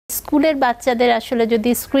স্কুলের বাচ্চাদের আসলে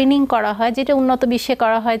যদি স্ক্রিনিং করা হয়, যেটা উন্নত বিশ্বে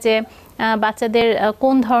করা হয় যে বাচ্চাদের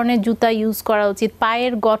কোন ধরনের জুতা ইউজ করা উচিত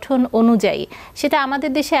পায়ের গঠন অনুযায়ী, সেটা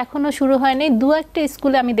আমাদের দেশে এখনো শুরু হয়নি। দু একটা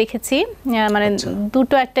স্কুলে আমি দেখেছি, মানে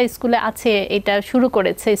দুটো একটা স্কুলে আছে, এটা শুরু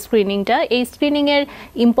করেছে স্ক্রিনিংটা। এই স্ক্রিনিং এর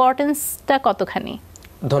ইম্পর্টেন্সটা কতখানি?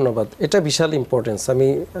 ধন্যবাদ। এটা বিশাল ইম্পর্টেন্স। আমি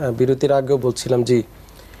বিরতির আগেও বলছিলাম যে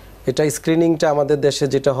এটা স্ক্রিনিংটা আমাদের দেশে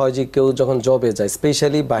যেটা হয় যে কেউ যখন জবে যায়,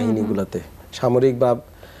 স্পেশালি বাহিনীগুলোতে, সামরিক বা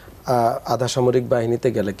আধা সামরিক বাহিনীতে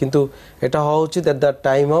গেলে, কিন্তু এটা হওয়া উচিত at the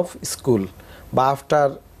time of school বা আফটার,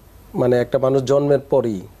 মানে একটা মানুষ জন্মের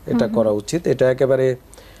পরেই এটা করা উচিত। এটা একেবারে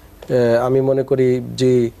আমি মনে করি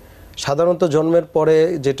যে সাধারণত জন্মের পরে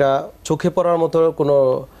যেটা চোখে পড়ার মতো কোনো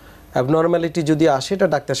অ্যাবনর্মালিটি যদি আসে, এটা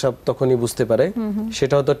ডাক্তার সাহেব তখনই বুঝতে পারে,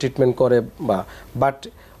 সেটা হয়তো ট্রিটমেন্ট করে। বাট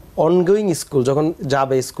অনগোয়িং স্কুল যখন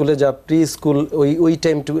যাবে, স্কুলে যা প্রি স্কুল ওই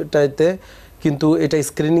টাইমটাতে কিন্তু এটা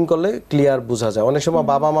স্ক্রিনিং করলে ক্লিয়ার বোঝা যায়। অনেক সময়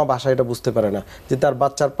বাবা মা বাসায় এটা বুঝতে পারে না যে তার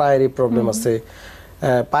বাচ্চার পায়ের এই প্রবলেম আছে।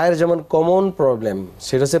 পায়ের যেমন কমন প্রবলেম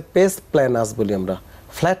সেটা হচ্ছে পেস প্ল্যানাস বলি আমরা,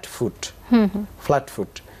 ফ্ল্যাট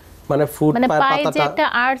ফুট, মানে ফুট পায়ের পাতাটা একটা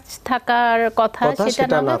আর্চ থাকার কথা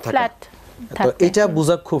সেটা না ফ্ল্যাট। তো এটা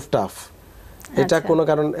বোঝা খুব টাফ। এটা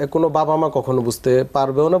কোনো বাবা মা কখনো বুঝতে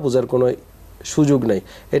পারবেও না, বোঝার কোনো সুযোগ নেই।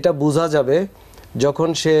 এটা বোঝা যাবে যখন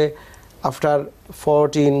সে আফটার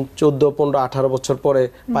 14, 14, 15, 18 বছর পরে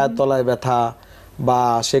পায়ের তলায় ব্যথা, বা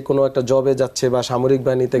সে কোনো একটা জবে যাচ্ছে বা সামরিক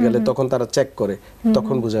বাহিনীতে গেলে তখন তারা চেক করে,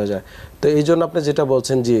 তখন বোঝা যায়। তো এই জন্য আপনি যেটা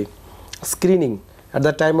বলছেন যে screening at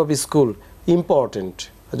the time of school important.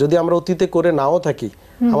 যদি আমরা অতীতে করে নাও থাকি,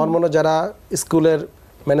 আমার মনে হয় যারা স্কুলের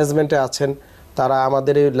ম্যানেজমেন্টে আছেন তারা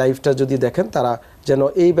আমাদের এই লাইফটা যদি দেখেন, তারা যেন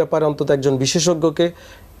এই ব্যাপারে অন্তত একজন বিশেষজ্ঞকে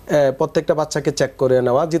প্রত্যেকটা বাচ্চাকে চেক করে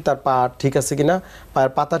নেওয়া যে তার পা ঠিক আছে কিনা,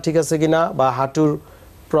 পায়ের পাতা ঠিক আছে কিনা, বা হাঁটুর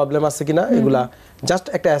প্রবলেম আছে কিনা, এগুলা জাস্ট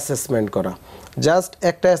একটা অ্যাসেসমেন্ট করা। জাস্ট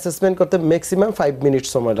একটা অ্যাসেসমেন্ট করতে ম্যাক্সিমাম 5 মিনিট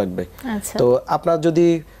সময় লাগবে। তো আপনার যদি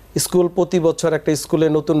স্কুল প্রতি বছর একটা স্কুলে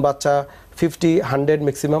নতুন বাচ্চা 50, 100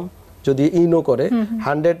 ম্যাক্সিমাম যদি ইনো করে,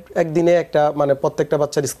 100 একদিনে একটা মানে প্রত্যেকটা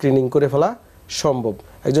বাচ্চার স্ক্রিনিং করে ফেলা সম্ভব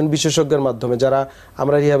একজন বিশেষজ্ঞের মাধ্যমে। যারা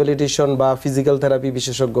আমরা রিহ্যাবিলিটেশন বা ফিজিক্যাল থেরাপি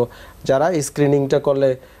বিশেষজ্ঞ, যারা এই স্ক্রিনিংটা করলে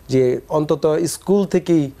যে অন্তত স্কুল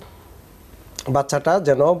থেকেই বাচ্চাটা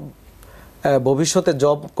যেন ভবিষ্যতে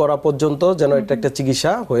জব করা পর্যন্ত যেন এটা একটা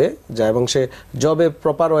চিকিৎসা হয়ে যায় এবং সে জবে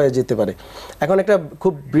প্রপার হয়ে যেতে পারে। এখন একটা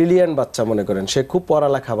খুব ব্রিলিয়ান্ট বাচ্চা মনে করেন, সে খুব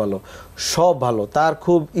পড়ালেখা ভালো, সব ভালো, তার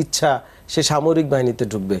খুব ইচ্ছা সে সামরিক বাহিনীতে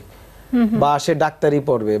ঢুকবে বা সে ডাক্তারি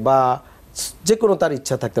পড়বে বা যে কোনো তার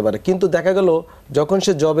ইচ্ছা থাকতে পারে, কিন্তু দেখা গেল যখন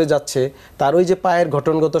সে জবে যাচ্ছে তার ওই যে পায়ের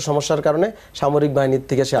গঠনগত সমস্যার কারণে সামরিক বাহিনীর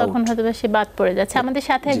থেকে সে তখন হয়তো সে বাদ পড়ে যাচ্ছে। আমাদের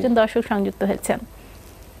সাথে একজন দর্শক সংযুক্ত হয়েছেন।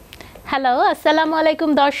 হ্যালো, আসসালামু আলাইকুম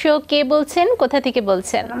দর্শক, কে বলছেন, কোথা থেকে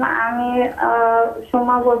বলছেন? আমি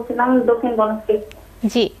সোমা বলছিলাম, দক্ষিণ বনশ্রী।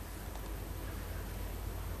 জি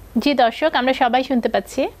জি দর্শক, আমরা সবাই শুনতে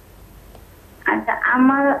পাচ্ছি। আচ্ছা,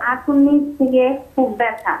 আমার হাঁটুর নিচ থেকে খুব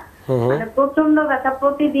ব্যথা, মানে প্রচন্ড ব্যথা,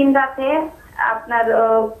 প্রতিদিন রাতে আপনার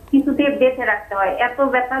কিছুতে বেঁধে রাখতে হয়, এত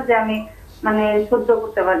ব্যথা যে আমি মানে সহ্য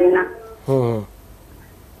করতে পারি না।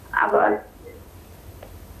 আবার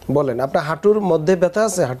বলেন, আপনার হাঁটুর মধ্যে ব্যথা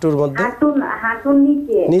আছে? হাঁটুর মধ্যে, হাঁটুর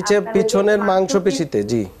নিচে পিছনের মাংসপেশিতে?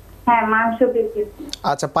 জি, হ্যাঁ, মাংসপেশিতে।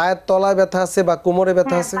 আচ্ছা, পায়ের তলায় ব্যথা আছে বা কোমরে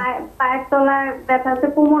ব্যথা আছে? পায়ের তলায় ব্যথা আছে,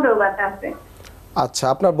 কোমরেও ব্যথা আছে। আচ্ছা,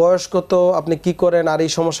 আপনার বয়স কত, আপনি কি করেন, আর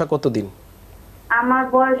এই সমস্যা কতদিন? আমার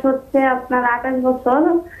বয়স হচ্ছে আপনার 28 বছর,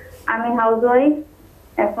 আমি হাউসওয়াইফ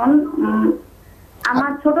এখন।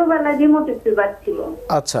 আমার ছোটবেলায় রিমোটিক ফিভার ছিল।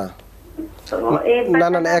 আচ্ছা, না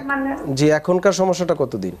না জি, এখনকার সমস্যাটা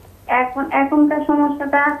কতদিন? এখনকার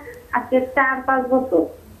সমস্যাটা আজকে 4-5 বছর।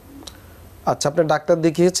 আচ্ছা, আপনি ডাক্তার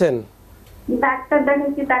দেখিয়েছেন? ডাক্তার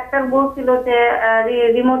দেখিয়েছি, ডাক্তার বলছিল যে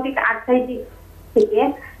রিমোটিক আর্থ্রাইটিস থেকে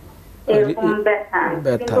এরকম ব্যথা,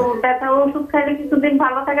 কিন্তু ব্যথা ওষুধ খাইলে কিছুদিন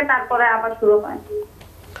ভালো থাকে, তারপরে আবার শুরু হয়।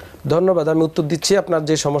 ধন্যবাদ, আমি উত্তর দিচ্ছি। আপনার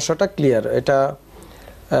যে সমস্যাটা ক্লিয়ার, এটা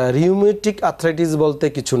রিউমেটিক আর্থ্রাইটিস বলতে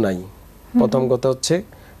কিছু নাই। প্রথম কথা হচ্ছে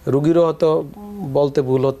রোগীরও হয়তো বলতে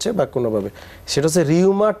ভুল হচ্ছে বা কোনোভাবে, সেটা হচ্ছে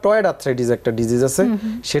রিউমাটয়েড আর্থ্রাইটিস একটা ডিজিজ আছে,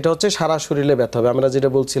 সেটা হচ্ছে সারা শরীরে ব্যথা হবে। আমরা যেটা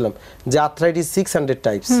বলছিলাম যে arthritis 600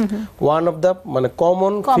 types, one of the মানে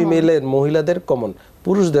কমন, ফিমেলের মহিলাদের কমন,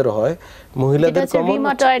 পুরুষদেরও হয়, মহিলাদের কমন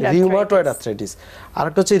রিউমাটয়েড আর্থ্রাইটিস।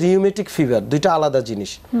 আরেকটা হচ্ছে রিউমেটিক ফিভার, দুইটা আলাদা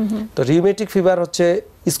জিনিস। তো রিউমেটিক ফিভার হচ্ছে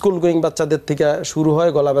স্কুল গোয়িং বাচ্চাদের থেকে শুরু হয়,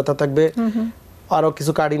 গলা ব্যথা থাকবে, আরও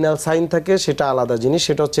কিছু কার্ডিনাল সাইন থাকে, সেটা আলাদা জিনিস,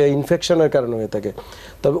 সেটা হচ্ছে ইনফেকশনের কারণে হয়ে থাকে।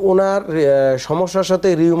 তবে ওনার সমস্যার সাথে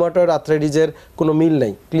রিউমাটয়েড আর্থ্রাইটিসের কোনো মিল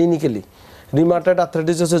নেই ক্লিনিক্যালি। রিউমাটয়েড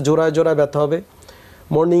আর্থ্রাইটিস হচ্ছে জোড়ায় জোড়ায় ব্যথা হবে,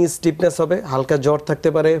 মর্নিং স্টিফনেস হবে, হালকা জ্বর থাকতে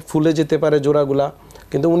পারে, ফুলে যেতে পারে জোড়াগুলা,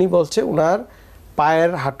 কিন্তু উনি বলছে ওনার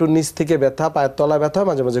পায়ের হাঁটুর নিচ থেকে ব্যথা, পায়ের তলা ব্যথা,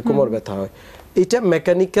 মাঝে মাঝে কোমর ব্যথা হয়, এটা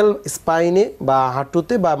মেকানিক্যাল স্পাইনে বা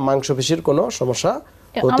হাঁটুতে বা মাংসপেশির কোনো সমস্যা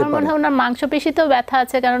হতে আমার মনে হয় ওনার মাংসপেশিতেও ব্যথা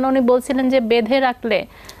আছে, কারণ উনি বলছিলেন যে বেঁধে রাখলে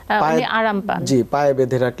উনি আরাম পান। জি, পায়ে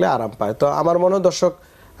বেঁধে রাখলে আরাম পায়। তো আমার মনে হয় দর্শক,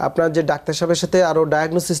 আপনার যে ডাক্তার সাহেবের সাথে আরো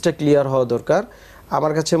ডায়াগনোসিসটা ক্লিয়ার হওয়া দরকার।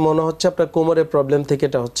 আমার কাছে মনে হচ্ছে আপনার কোমরের প্রবলেম থেকে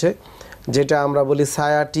এটা হচ্ছে, যেটা আমরা বলি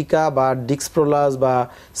সায়াটিকা বা ডিস্ক প্রোলাস বা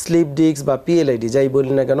স্লিপ ডিস্ক বা পিএলআইডি যাই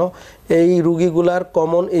বলি না কেন, এই রুগীগুলার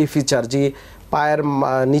কমন এই ফিচার যে পায়ের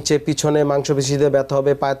নিচে পিছনে মাংসপেশিতে ব্যথা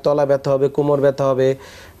হবে, পায়ের তলা ব্যথা হবে, কোমর ব্যথা হবে,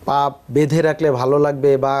 পা বেঁধে রাখলে ভালো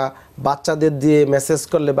লাগবে, বা বাচ্চাদের দিয়ে মেসেজ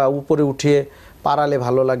করলে বা উপরে উঠিয়ে পাড়ালে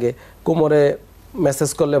ভালো লাগে, কোমরে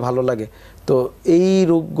মেসেজ করলে ভালো লাগে। তো এই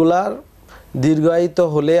রোগগুলার দীর্ঘায়িত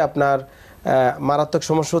হলে আপনার মারাত্মক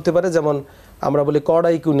সমস্যা হতে পারে, যেমন আমরা বলি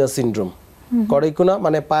কর্ডাইকুনা সিনড্রোম। কর্ডাইকুনা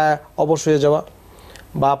মানে পায়ে অবশ হয়ে যাওয়া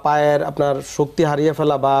বা পায়ের আপনার শক্তি হারিয়ে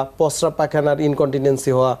ফেলা বা প্রস্রাব পায়খানার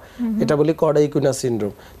ইনকন্টিনেন্সি হওয়া, এটা বলি কর্ডাইকুনা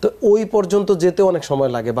সিনড্রোম। তো ওই পর্যন্ত যেতে অনেক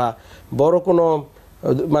সময় লাগে, বা বড় কোনো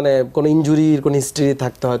মানে কোনো ইনজুরির কোনো হিস্ট্রি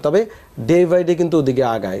থাকতে হয়, তবে ডে বাই ডে কিন্তু ওদিকে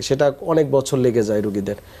আগায়, সেটা অনেক বছর লেগে যায়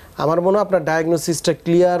রুগীদের। আমার মনে হয় আপনার ডায়াগনোসিসটা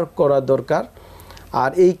ক্লিয়ার করা দরকার।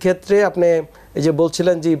 আর এই ক্ষেত্রে আপনি এই যে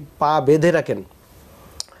বলছিলেন যে পা বেঁধে রাখেন,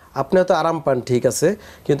 আপনি হয়তো আরাম পান ঠিক আছে,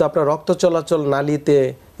 কিন্তু আপনার রক্ত চলাচল নালীতে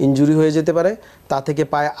ইনজুরি হয়ে যেতে পারে, তা থেকে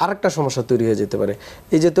পায়ে আরেকটা সমস্যা তৈরি হয়ে যেতে পারে।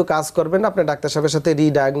 এই যেহেতু কাজ করবেন, আপনি ডাক্তার সাহেবের সাথে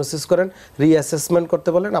রিডায়াগনোসিস করেন, রিঅ্যাসেসমেন্ট করতে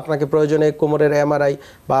বলেন, আপনাকে প্রয়োজনে কোমরের এমআরআই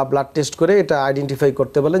বা ব্লাড টেস্ট করে এটা আইডেন্টিফাই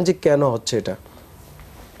করতে বলেন যে কেন হচ্ছে এটা।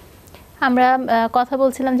 আমরা কথা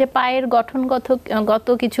বলছিলাম যে পায়ের গঠনগত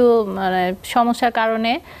কিছু মানে সমস্যার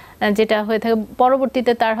কারণে যেটা হয়ে থাকে,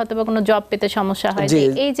 পরবর্তীতে তার হয়তো বা কোনো জব পেতে সমস্যা হয়।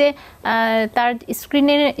 এই যে তার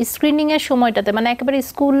স্ক্রিনিং এর সময়টাতে, মানে একেবারে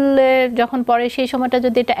স্কুলে যখন পড়ে সেই সময়টা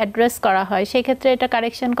যদি এটা অ্যাড্রেস করা হয়, সেই ক্ষেত্রে এটা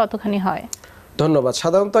কারেকশন কতখানি হয়? ধন্যবাদ।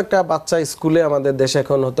 সাধারণত একটা বাচ্চা স্কুলে আমাদের দেশে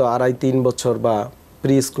এখন হয়তো 2.5-3 বছর বা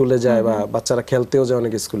প্রি স্কুলে যায়, বা বাচ্চারা খেলতেও যায়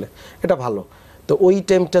অনেক স্কুলে, এটা ভালো। তো ওই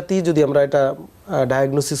টাইমটাতেই যদি আমরা এটা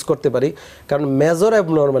ডায়াগনোসিস করতে পারি, কারণ মেজর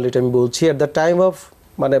অ্যাবনর্মালিটি আমি বলছি এট দ্য টাইম অফ,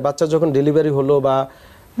 মানে বাচ্চা যখন ডেলিভারি হলো বা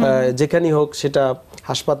যেখানেই হোক, সেটা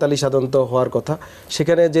হাসপাতালই সাধারণত হওয়ার কথা,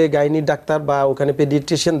 সেখানে যে গাইনির ডাক্তার বা ওখানে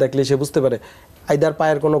পেডিয়াট্রিশিয়ান দেখলে সে বুঝতে পারে আইদার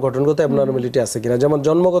পায়ের কোনো গঠনগত অ্যাবনর্মালিটি আছে কিনা। যেমন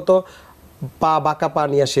জন্মগত পা বাঁকা পা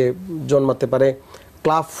নিয়ে সে জন্মাতে পারে,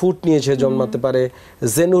 ক্লাব ফুট নিয়ে সে জন্মাতে পারে,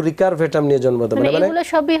 জেনু রিকারভেটাম নিয়ে জন্মাতে পারে, মানে এগুলো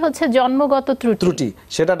সবই হচ্ছে জন্মগত ত্রুটি।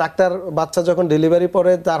 সেটা ডাক্তার বাচ্চা যখন ডেলিভারি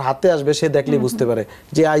পরে তার হাতে আসবে, সে দেখলেই বুঝতে পারে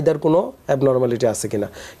যে আইদার কোনো অ্যাবনর্মালিটি আছে কিনা।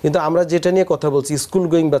 কিন্তু আমরা যেটা নিয়ে কথা বলছি স্কুল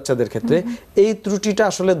গোয়িং বাচ্চাদের ক্ষেত্রে, এই ত্রুটিটা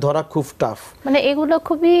আসলে ধরা খুব টাফ, মানে এগুলো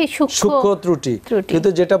খুবই সূক্ষ্ম ত্রুটি। কিন্তু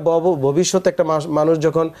যেটা ভবিষ্যতে একটা মানুষ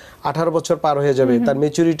যখন 18 বছর পার হয়ে যাবে, তার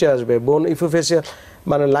ম্যাচুরিটি আসবে, বোন ইফোফেসিয়াল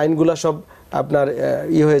মানে লাইনগুলো সব আপনার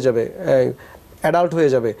হয়ে যাবে, অ্যাডাল্ট হয়ে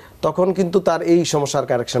যাবে, তখন কিন্তু তার এই সমস্যার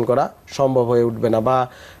কারেকশন করা সম্ভব হয়ে উঠবে না, বা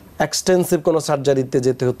এক্সটেন্সিভ কোনো সার্জারিতে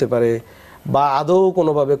যেতে হতে পারে, বা আদৌ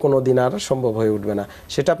কোনোভাবে কোনো দিন আর সম্ভব হয়ে উঠবে না।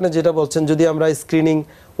 সেটা আপনি যেটা বলছেন, যদি আমরা স্ক্রিনিং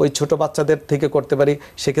ওই ছোট বাচ্চাদের থেকে করতে পারি,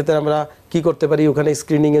 সেক্ষেত্রে আমরা কি করতে পারি, ওখানে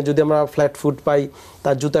স্ক্রিনিংয়ে যদি আমরা ফ্ল্যাট ফুট পাই,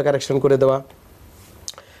 তার জুতা কারেকশন করে দেওয়া,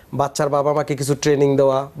 বাচ্চার বাবা মাকে কিছু ট্রেনিং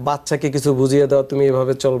দেওয়া, বাচ্চাকে কিছু বুঝিয়ে দেওয়া তুমি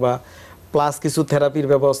এভাবে চলবা, প্লাস কিছু থেরাপির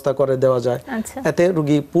ব্যবস্থা করে দেওয়া যায়, এতে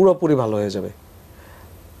রুগী পুরোপুরি ভালো হয়ে যাবে।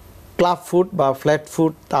 ক্লাব ফুট বা ফ্ল্যাট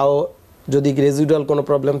ফুট, তাও যদি রেজিডুয়াল কোনো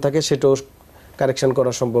প্রবলেম থাকে সেটাও কারেকশন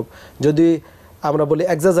করা সম্ভব। যদি আমরা বলি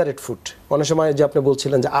এক্সাজারেট ফুট, অনেক সময় যে আপনি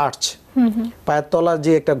বলছিলেন যে আর্চ, পায়ের তলার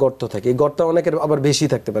যে একটা গর্ত থাকে, এই গর্ত অনেকের আবার বেশি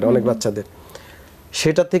থাকতে পারে অনেক বাচ্চাদের,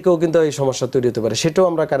 সেটা থেকেও কিন্তু এই সমস্যা তৈরি হতে পারে, সেটাও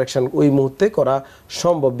আমরা কারেকশন ওই মুহূর্তে করা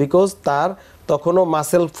সম্ভব, বিকজ তার তখনও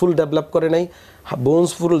মাসেল ফুল ডেভেলপ করে নাই,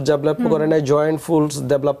 বোনস ফুল ডেভেলপ করে নাই, জয়েন্ট ফুল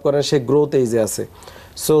ডেভেলপ করে, সে গ্রোথ এজে আছে।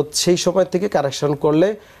 সো সেই সময় থেকে কারেকশন করলে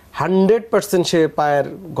 100% সে পায়ের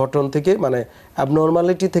গঠন থেকে, মানে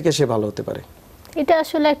অ্যাবনর্মালিটি থেকে সে ভালো হতে পারে। এটা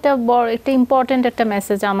আসলে একটা বড় একটা ইম্পর্টেন্ট একটা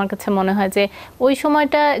মেসেজ আমার কাছে মনে হয়, যে ওই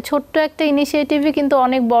সময়টা ছোট্ট একটা ইনিশিয়েটিভই কিন্তু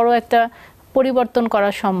অনেক বড় একটা পরিবর্তন করা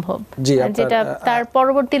সম্ভব, যেটা তার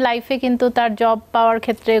পরবর্তী লাইফে কিন্তু তার জব পাওয়ার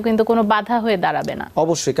ক্ষেত্রে কিন্তু কোনো বাধা হয়ে দাঁড়াবে না।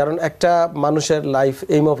 অবশ্যই, কারণ একটা মানুষের লাইফ,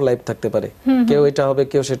 এইম অফ লাইফ থাকতে পারে, কেউ এটা হবে,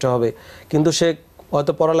 কেউ সেটা হবে, কিন্তু সে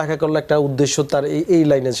হয়তো পড়ালেখা করলে একটা উদ্দেশ্য তার এই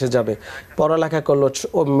লাইনে সে যাবে, পড়ালেখা করলো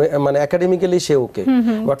মানে academically say okay,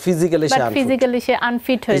 but physically say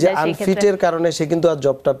unfit হয়ে যায়, আনফিটের কারণে সে কিন্তু আর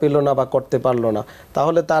জবটা পেল না বা করতে পারলো না,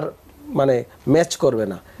 তাহলে তার মানে ম্যাচ করবে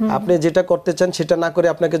না। আপনি যেটা করতে চান সেটা না করে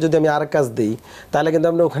আপনাকে যদি আমি আর কাজ দিই, তাহলে কিন্তু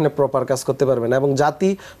আপনি ওখানে প্রপার কাজ করতে পারবেন না, এবং জাতি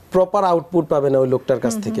প্রপার আউটপুট পাবে না ওই লোকটার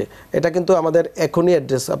কাছ থেকে। এটা কিন্তু আমাদের এখনই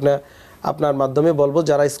অ্যাড্রেস আপনার মাধ্যমে বলবো,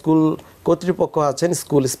 যারা স্কুল কর্তৃপক্ষ আছেন,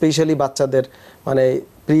 স্কুল স্পেশালি বাচ্চাদের মানে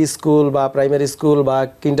প্রি স্কুল বা প্রাইমারি স্কুল বা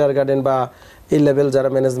কিন্ডারগার্টেন বা এই লেভেল যারা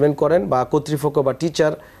ম্যানেজমেন্ট করেন বা কর্তৃপক্ষ বা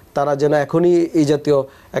টিচার, তারা যেন এখনই এই জাতীয়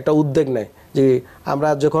একটা উদ্যোগ নেয় যে আমরা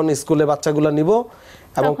যখন স্কুলে বাচ্চাগুলো নিব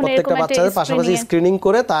এবং প্রত্যেকটা বাচ্চাদের পাশাপাশি স্ক্রিনিং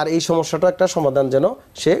করে তার এই সমস্যাটা একটা সমাধান যেন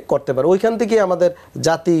সে করতে পারে। ওইখান থেকেই আমাদের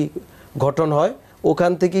জাতি গঠন হয়,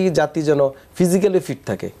 ওখান থেকেই জাতি যেন ফিজিক্যালি ফিট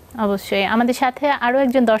থাকে। অবশ্যই। আমাদের সাথে আরো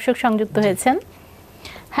একজন দর্শক সংযুক্ত হয়েছেন।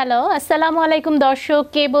 হ্যালো, আসসালামু আলাইকুম দর্শক,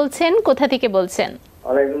 কে বলছেন, কোথা থেকে বলছেন?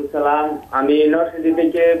 ওয়ালাইকুম সালাম, আমি নরসিংদী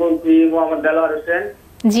থেকে বলছি, মোহাম্মদ দেলোয়ার হোসেন।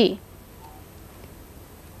 জি।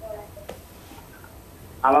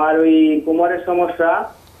 আমার ওই কোমরের সমস্যা,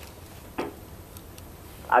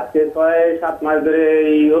 আজকে 6-7 মাস ধরে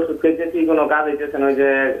এই ওষুধ খেতেছি, কোনো কাজ হইতেছে না। ওই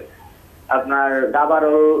যে আপনার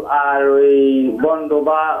গাবারল আর ওই বন্ধ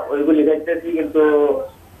বা ওইগুলি খাইতেছি, কিন্তু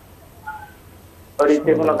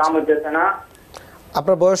শরীরে কোনো কাম হইতেছে না।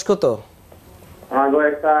 আপনার বয়স কত? আমার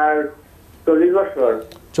বয়স 40 বছর।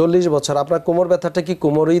 40 বছর। আপনার কোমর ব্যথাটা কি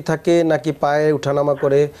কোমরেই থাকে নাকি পায়ে উঠানামা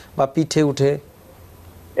করে বা পিঠে উঠে?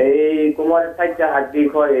 এই কোমরের সাইডটা হাড্ডি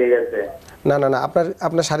ক্ষয় হয়ে গেছে। না না না,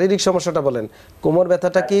 আপনার শারীরিক সমস্যাটা বলেন। কোমর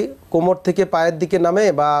ব্যথাটা কি কোমর থেকে পায়ের দিকে নামে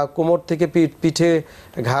বা কোমর থেকে পিঠে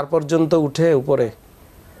ঘাড় পর্যন্ত উঠে উপরে?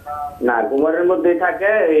 না, কোমরের মধ্যেই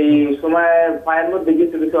থাকে। এই সময় পায়ের মধ্যে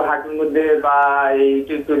কিছু কিছু, হাঁটুর মধ্যে বা এই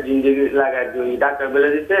একটু জিঞ্জিগি লাগায়, ওই ডাক্তার বলে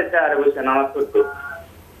দিচ্ছে চেয়ারে বসে নামাজ পড়তে।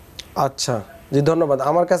 আচ্ছা জি, ধন্যবাদ।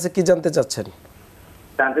 আমার কাছে কি জানতে চাচ্ছেন?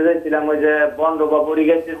 জানতে চাইছিলাম ওই যে বন্ধ বা পড়ে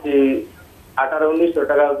গেছি 1800-1900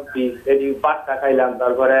 টাকা পিস, এটি 5টা খাইলাম,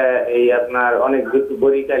 তারপরে এই আপনার অনেক কিছু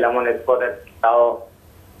বড়ি খাইলাম অনেক পরে, তাও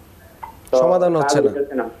সমাধান হচ্ছে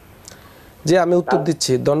না। জি, আমি উত্তর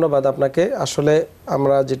দিচ্ছি, ধন্যবাদ আপনাকে। আসলে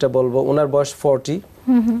আমরা যেটা বলবো, ওনার বয়স 40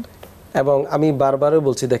 এবং আমি বারবারও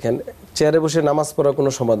বলছি, দেখেন চেয়ারে বসে নামাজ পড়া কোনো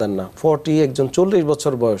সমাধান না। 40 একজন 40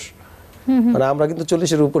 বছর বয়স, মানে আমরা কিন্তু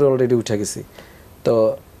 40-এর উপরে অলরেডি উঠে গেছি, তো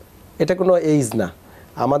এটা কোনো এইজ না।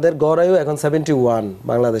 আমাদের গড় আয়ু এখন 71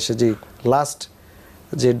 বাংলাদেশে, যে লাস্ট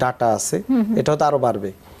যে ডাটা আছে এটা হয়তো আরো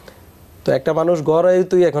বাড়বে। তো একটা মানুষ গড়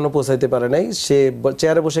আয়ুতেই এখনো পৌঁছাইতে পারে নাই, সে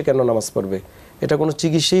চেয়ারে বসে কেন নামাজ পড়বে? এটা কোনো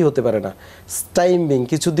চিকিৎসাই হতে পারে না। টাইমিং,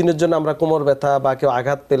 কিছুদিনের জন্য আমরা কোমর ব্যথা বা কেউ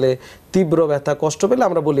আঘাত পেলে, তীব্র ব্যথা, কষ্ট পেলে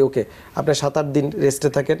আমরা বলি ওকে আপনি 7-8 দিন রেস্টে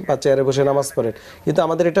থাকেন বা চেয়ারে বসে নামাজ পড়েন, কিন্তু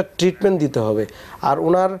আমাদের এটা ট্রিটমেন্ট দিতে হবে। আর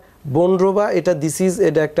ওনার বোনড্রোবা, এটা ডিসিজ,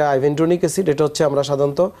 এটা একটা আইভেন্ট্রনিক অ্যাসিড, এটা হচ্ছে আমরা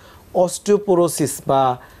সাধারণত অস্টিওপোরোসিস বা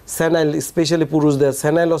স্যানাইল, স্পেশালি পুরুষদের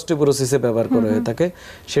স্যানাইল অস্টিওপোরোসিসে ব্যবহার করা হয়ে থাকে।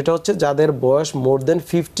 সেটা হচ্ছে যাদের বয়স মোর দেন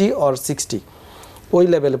 50 or 60, ওই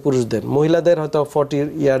লেভেলে পুরুষদের। মহিলাদের হয়তো 40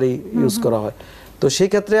 ইয়ারই ইউজ করা হয়। তো সেই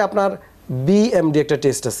ক্ষেত্রে আপনার বিএমডি একটা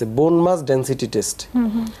টেস্ট আছে, বোন মাস ডেনসিটি টেস্ট।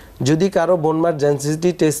 যদি কারো বোন মাস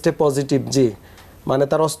ডেনসিটি টেস্টে পজিটিভ, যে মানে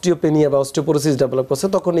তার অস্টিওপেনিয়া বা অস্টিওপোরোসিস ডেভেলপ করছে,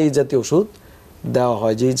 তখন এই জাতীয় ওষুধ দেওয়া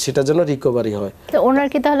হয় যে সেটা যেন রিকভারি হয়। তো ওনার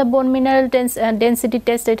কি তাহলে বোন মিনারেল ডেনসিটি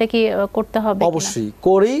টেস্ট এটা কি করতে হবে? অবশ্যই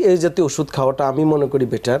করেই এই জাতীয় ওষুধ খাওয়াটা আমি মনে করি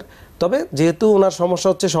বেটার। তবে যেহেতু ওনার সমস্যা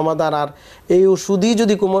হচ্ছে সমাধান, আর এই ওষুধই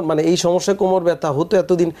যদি কোমর, মানে এই সমস্যা কোমর ব্যথা হতো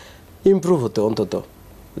এতদিন ইমপ্রুভ হতো অন্তত,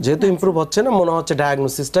 যেহেতু ইমপ্রুভ হচ্ছে না, মনে হচ্ছে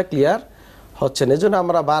ডায়াগনোসিসটা ক্লিয়ার হচ্ছে না। এই জন্য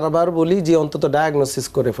আমরা বারবার বলি যে অন্তত ডায়াগনোসিস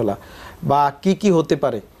করে ফেলা। বা কি কি হতে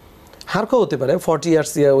পারে? হাড় ক্ষয় হতে পারে, 40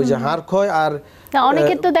 ইয়ার্স, ওই যে হাড় ক্ষয়। আর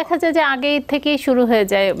অনেকের তো দেখা যায় যে আগে থেকেই শুরু হয়ে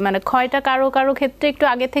যায়, মানে ক্ষয়টা কারো কারো ক্ষেত্রে একটু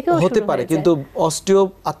আগে থেকেও হতে পারে, কিন্তু অস্টিও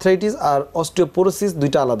আর্থ্রাইটিস আর অস্টিওপোরোসিস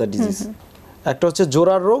দুইটা আলাদা ডিজিজ। একটা হচ্ছে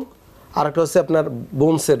জোড়ার রোগ আর একটা হচ্ছে আপনার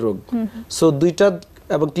বোনসের রোগ। সো দুইটা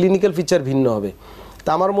এবং ক্লিনিক্যাল ফিচার ভিন্ন হবে। তা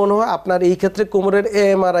আমার মনে হয় আপনার এই ক্ষেত্রে কোমরের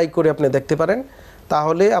এমআরআই করে আপনি দেখতে পারেন,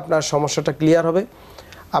 তাহলে আপনার সমস্যাটা ক্লিয়ার হবে।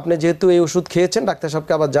 আপনি যেহেতু এই ওষুধ খেয়েছেন, ডাক্তার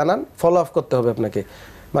সাহেবকে আবার জানান, ফলো আপ করতে হবে আপনাকে।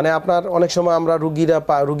 মানে আপনার অনেক সময় আমরা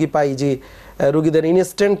রুগী পাই যে রুগীদের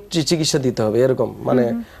ইনস্ট্যান্ট চিকিৎসা দিতে হবে, এরকম মানে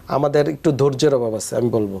আমাদের একটু ধৈর্যের অভাব আছে আমি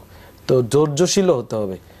বলবো। তো ধৈর্যশীল হতে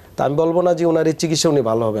হবে। তা আমি বলবো না যে ওনার এই চিকিৎসা উনি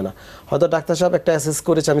ভালো হবে না। হয়তো ডাক্তার সাহেব একটা অ্যাসেস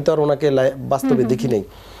করেছে, আমি তো আর ওনাকে বাস্তবে দেখি নেই।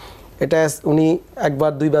 এটা উনি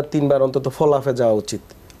 1বার 2বার 3বার অন্তত ফলো আপে যাওয়া উচিত।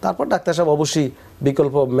 তারপর ডাক্তার সাহেব অবশ্যই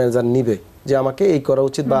বিকল্প মেজার নিবে যে আমাকে এই করা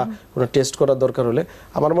উচিত বা কোনো টেস্ট করার দরকার হলে।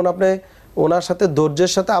 আমার মনে হয় আপনি ওনার সাথে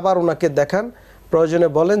ধৈর্যের সাথে আবার ওনাকে দেখান, প্রয়োজনে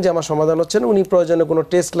বলেন যে আমার সমাধান হচ্ছে না, উনি প্রয়োজনে কোনো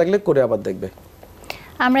টেস্ট লাগলে করে আবার দেখবে।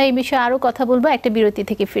 আমরা এই বিষয়ে আরো কথা বলবো একটা বিরতি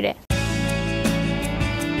থেকে ফিরে।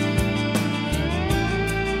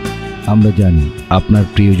 আমরা জানি আপনার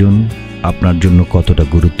প্রিয়জন আপনার জন্য কতটা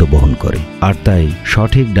গুরুত্ব বহন করে, আর তাই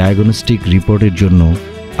সঠিক ডায়াগনস্টিক রিপোর্টের জন্য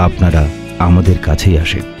আপনারা আমাদের কাছেই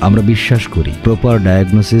আসেন। আমরা বিশ্বাস করি প্রপার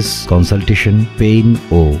ডায়াগনোসিস, কনসালটেশন, পেইন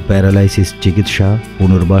ও প্যারালাইসিস চিকিৎসা,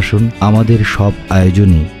 পুনর্বাসন, আমাদের সব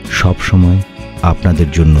আয়োজনই সবসময় আপনাদের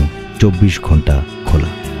জন্য 24 ঘন্টা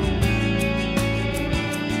খোলা।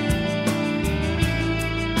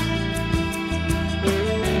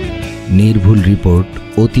 নির্ভুল রিপোর্ট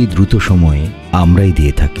অতি দ্রুত সময়ে আমরাই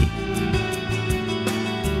দিয়ে থাকি।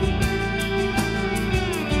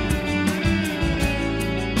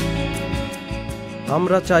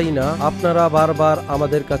 আমরা চাই না আপনারা বারবার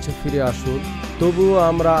আমাদের কাছে ফিরে আসুন, তবুও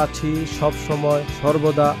আমরা আছি সব সময়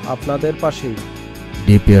সর্বদা আপনাদের পাশেই।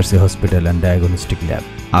 DPRC hospital and diagnostic lab,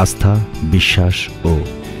 আস্থা, বিশ্বাস ও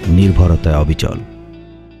নির্ভরতায় অবিচল।